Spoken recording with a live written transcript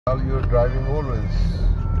You're driving always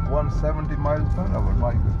 170 miles per hour.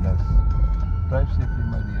 My goodness. Drive safely,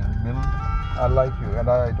 my dear. Bill, I like you and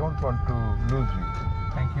I don't want to lose you.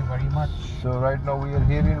 Thank you very much. So right now we are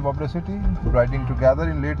here in Babla City, riding together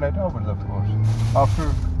in late night hours, of course.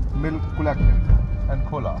 After milk collecting and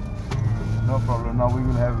cola. No problem. Now we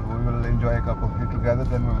will enjoy a cup of tea together.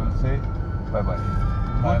 Then we will say bye bye.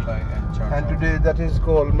 Bye bye and ciao. And today that is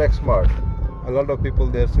called Maxmart. A lot of people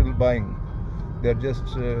they are still buying. They are just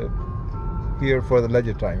here for the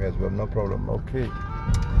leisure time as well. No problem. Okay.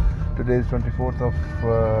 Today is 24th of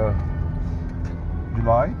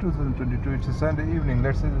July 2022. It's a Sunday evening.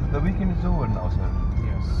 Let's say the weekend is over now, sir.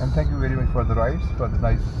 Yes. And thank you very much for the rides, for the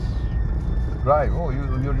nice drive. Oh,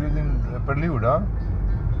 you're using Prelude, huh?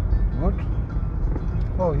 Good.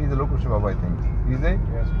 Oh, he's a local shabab, I think. Is he?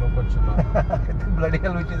 Yes, local shabab. Bloody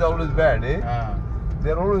hell, which is always bad, eh? Ah.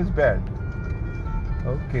 They're always bad.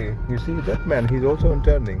 Okay. You see that man, he's also on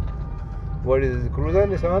turning. What is it? Cruiser,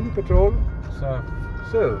 Nissan, petrol? Surf.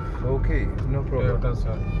 Surf. Okay, no problem. Toyota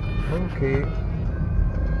Surf. Okay.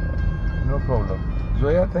 No problem.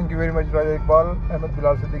 Zoya, thank you very much, Raja Iqbal. Ahmed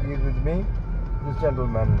Bilal Siddiq is with me. This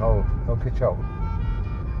gentleman. Oh, okay, ciao.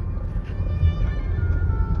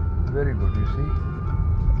 Very good, you see.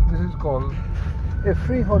 This is called a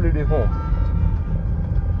free holiday home.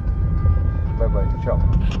 Bye bye,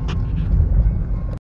 ciao.